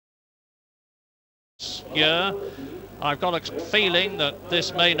year. I've got a feeling that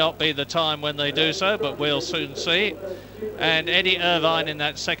this may not be the time when they do so, but we'll soon see. And Eddie Irvine in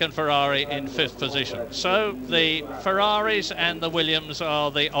that second Ferrari in 5th position. So the Ferraris and the Williams are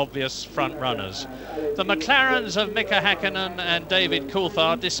the obvious front runners. The McLarens of Mika Häkkinen and David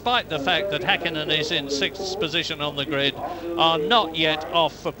Coulthard, despite the fact that Häkkinen is in 6th position on the grid, are not yet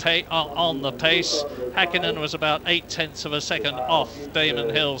off on the pace. Häkkinen was about 0.8 of a second off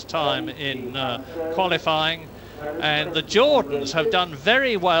Damon Hill's time in qualifying. And the Jordans have done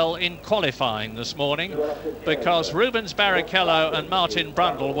very well in qualifying this morning, because Rubens Barrichello and Martin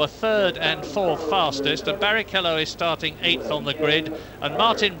Brundle were 3rd and 4th fastest, and Barrichello is starting 8th on the grid and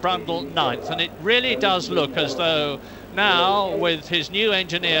Martin Brundle 9th, and it really does look as though now, with his new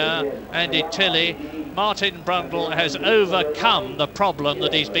engineer Andy Tilley, Martin Brundle has overcome the problem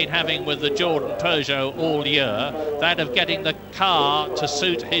that he's been having with the Jordan Peugeot all year, that of getting the car to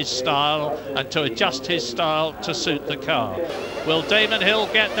suit his style and to adjust his style to suit the car. Will Damon Hill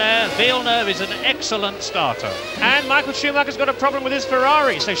get there? Villeneuve is an excellent starter. And Michael Schumacher's got a problem with his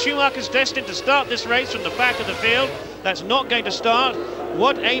Ferrari, so Schumacher's destined to start this race from the back of the field. That's not going to start.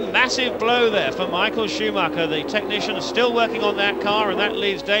 What a massive blow there for Michael Schumacher. The technician is still working on that car, and that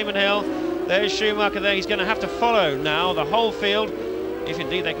leaves Damon Hill. There's Schumacher there. He's going to have to follow now the whole field, if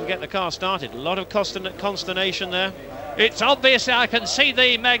indeed they can get the car started. A lot of consternation there. It's obvious. I can see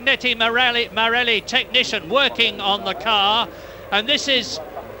the Magneti Marelli technician working on the car, and this is,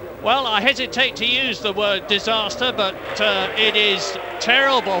 well, I hesitate to use the word disaster, but it is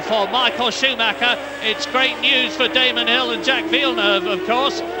terrible for Michael Schumacher. It's great news for Damon Hill and Jacques Villeneuve, of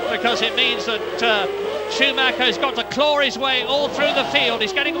course, because it means that Schumacher's got to claw his way all through the field.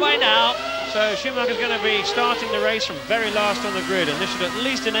 He's getting away now. So Schumacher's going to be starting the race from very last on the grid, and this should at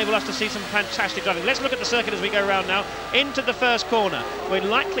least enable us to see some fantastic driving. Let's look at the circuit as we go around now into the first corner. We're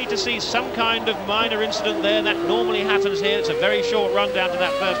likely to see some kind of minor incident there. That normally happens here. It's a very short run down to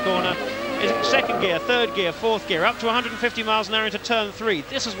that first corner. It's second gear, third gear, fourth gear, up to 150 miles an hour into turn 3.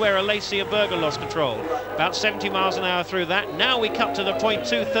 This is where Alesi and Berger lost control. About 70 miles an hour through that. Now we cut to the point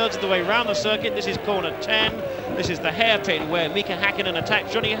 2/3 of the way round the circuit. This is corner 10. This is the hairpin where Mika Häkkinen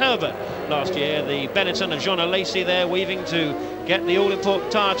attacked Johnny Herbert last year. The Benetton and Jean Alesi there weaving to get the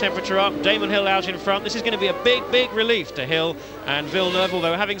all-important tyre temperature up. Damon Hill out in front. This is going to be a big relief to Hill and Villeneuve,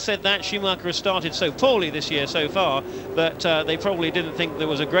 although having said that, Schumacher has started so poorly this year so far that they probably didn't think there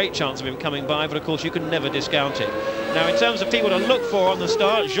was a great chance of him coming by, but of course you can never discount it. Now, in terms of people to look for on the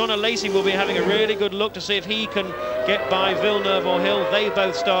start, Jean Alesi will be having a really good look to see if he can get by Villeneuve or Hill. They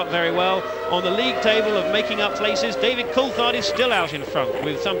both start very well. On the league table of making up places, David Coulthard is still out in front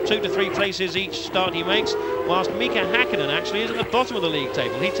with some 2 to 3 places each start he makes, whilst Mika Häkkinen actually is at the bottom of the league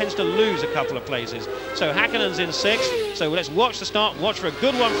table. He tends to lose a couple of places. So Häkkinen's in 6th, so let's watch the start, watch for a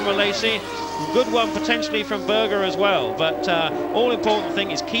good one from Alesi, good one potentially from Berger as well, but all important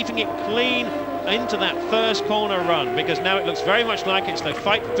thing is keeping it clean into that first corner run, because now it looks very much like it's the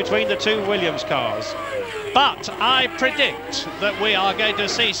fight between the 2 Williams cars. But I predict that we are going to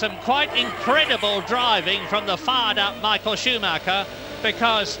see some quite incredible driving from the fired-up Michael Schumacher,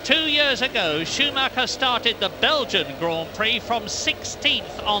 because 2 years ago Schumacher started the Belgian Grand Prix from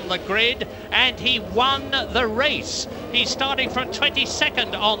 16th on the grid and he won the race. He's starting from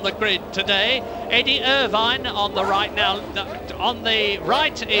 22nd on the grid today. Eddie Irvine on the right now. On the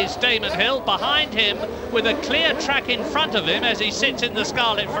right is Damon Hill. Behind him, with a clear track in front of him as he sits in the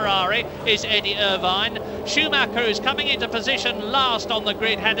Scarlet Ferrari, is Eddie Irvine. Schumacher, who's coming into position last on the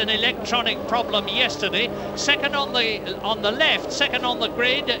grid, had an electronic problem yesterday. Second on the left, second on the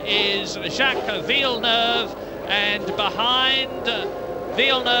grid is Jacques Villeneuve, and behind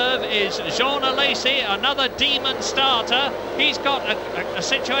Villeneuve is Jean Alesi, another demon starter. He's got a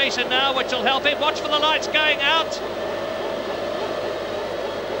situation now which will help him. Watch for the lights going out.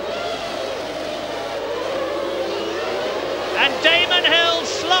 And Damon Hill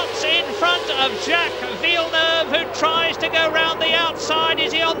slots in front of Jacques Villeneuve, who tries to go round the outside.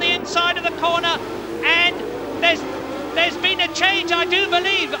 Is he on the inside of the corner? And there's been a change, I do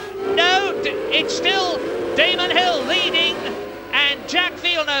believe. No, it's still Damon Hill leading, and Jacques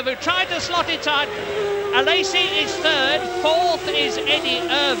Villeneuve, who tried to slot inside. Alesi is 3rd, 4th is Eddie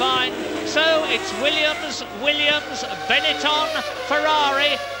Irvine. So it's Williams, Benetton,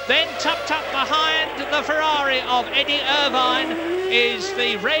 Ferrari. Then tucked up behind the Ferrari of Eddie Irvine is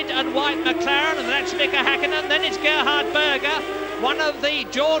the red and white McLaren, and that's Mika Häkkinen. Then it's Gerhard Berger. One of the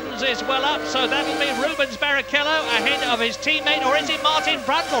Jordans is well up, so that'll be Rubens Barrichello ahead of his teammate, or is it Martin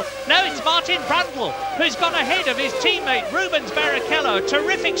Brundle? No, it's Martin Brundle who's gone ahead of his teammate, Rubens Barrichello.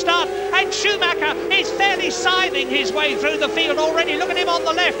 Terrific start, and Schumacher is fairly scything his way through the field already. Look at him on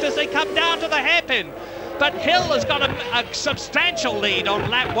the left as they come down to the hairpin. But Hill has got a substantial lead on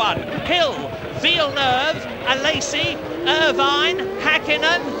lap 1. Hill, Villeneuve, Alesi, Irvine,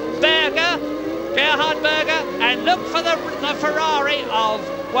 Hakkinen, Berger, Gerhard Berger, and look for the Ferrari of,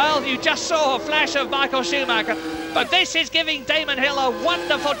 well, you just saw a flash of Michael Schumacher, but this is giving Damon Hill a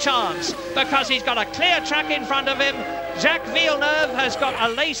wonderful chance because he's got a clear track in front of him. Jacques Villeneuve has got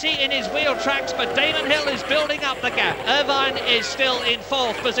Alesi in his wheel tracks, but Damon Hill is building up the gap. Irvine is still in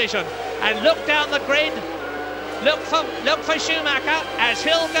 4th position. And look down the grid, look for Schumacher as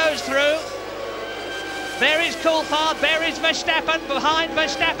Hill goes through. There is Coulthard, there is Verstappen, behind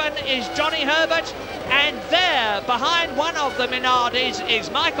Verstappen is Johnny Herbert, and there, behind one of the Minardis, is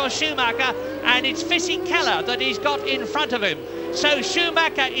Michael Schumacher, and it's Fisichella that he's got in front of him. So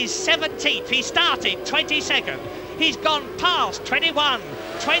Schumacher is 17th, he started 22nd, he's gone past 21,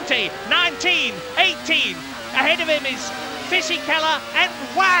 20, 19, 18, ahead of him is Fisichella, and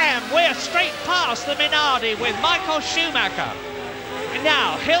wham, we're straight past the Minardi with Michael Schumacher.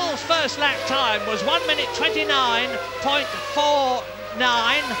 Now, Hill's first lap time was 1 minute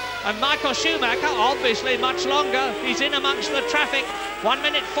 29.49, and Michael Schumacher, obviously much longer. He's in amongst the traffic, 1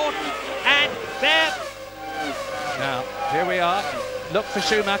 minute 40, and there. Now, here we are. Look for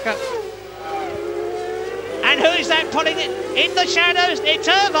Schumacher. And who is that pulling it in the shadows? It's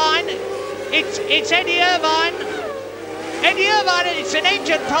Irvine. It's Eddie Irvine. Eddie Irvine, it's an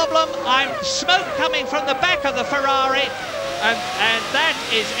engine problem. I'm smoke coming from the back of the Ferrari. And that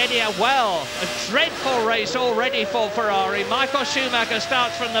is Eddie. Well, a dreadful race already for Ferrari. Michael Schumacher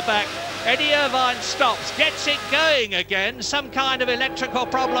starts from the back. Eddie Irvine stops, gets it going again. Some kind of electrical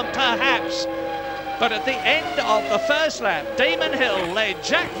problem, perhaps. But at the end of the first lap, Damon Hill led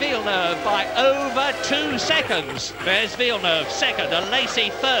Jacques Villeneuve by over 2 seconds. There's Villeneuve second,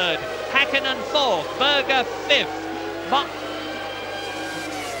 Alesi third, Hakkinen fourth, Berger fifth.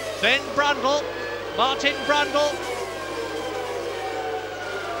 Then Brundle, Martin Brundle.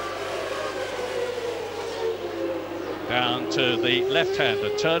 Down to the left-hander,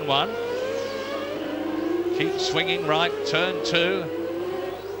 turn 1. Keep swinging right, turn 2.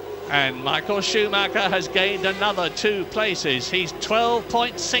 And Michael Schumacher has gained another 2 places. He's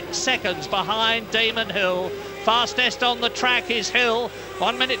 12.6 seconds behind Damon Hill. Fastest on the track is Hill,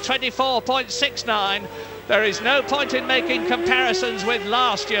 1 minute 24.69. There is no point in making comparisons with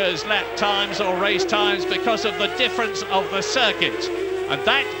last year's lap times or race times because of the difference of the circuit. And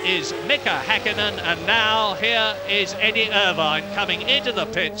that is Mika Hakkinen, and now here is Eddie Irvine coming into the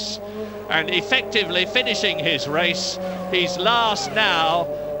pits and effectively finishing his race. He's last now,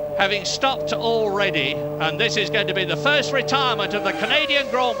 having stopped already, and this is going to be the first retirement of the Canadian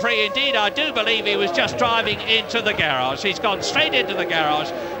Grand Prix. Indeed, I do believe he was just driving into the garage. He's gone straight into the garage.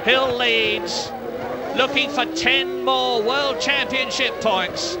 Hill leads, looking for 10 more World Championship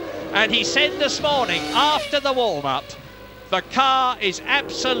points, and he said this morning after the warm-up, the car is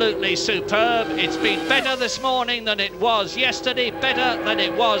absolutely superb. It's been better this morning than it was yesterday, better than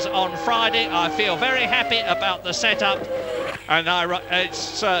it was on Friday. I feel very happy about the setup. And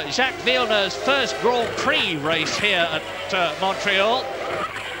it's Jacques Villeneuve's first Grand Prix race here at Montreal.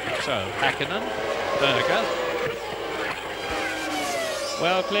 So, Hakkinen, Berger.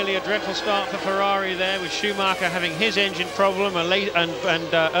 Well, clearly a dreadful start for Ferrari there, with Schumacher having his engine problem and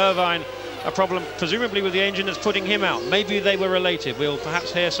Irvine a problem presumably with the engine that's putting him out. Maybe they were related. We'll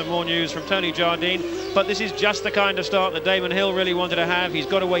perhaps hear some more news from Tony Jardine, but this is just the kind of start that Damon Hill really wanted to have. He's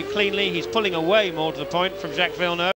got away cleanly. He's pulling away, more to the point, from Jacques Villeneuve.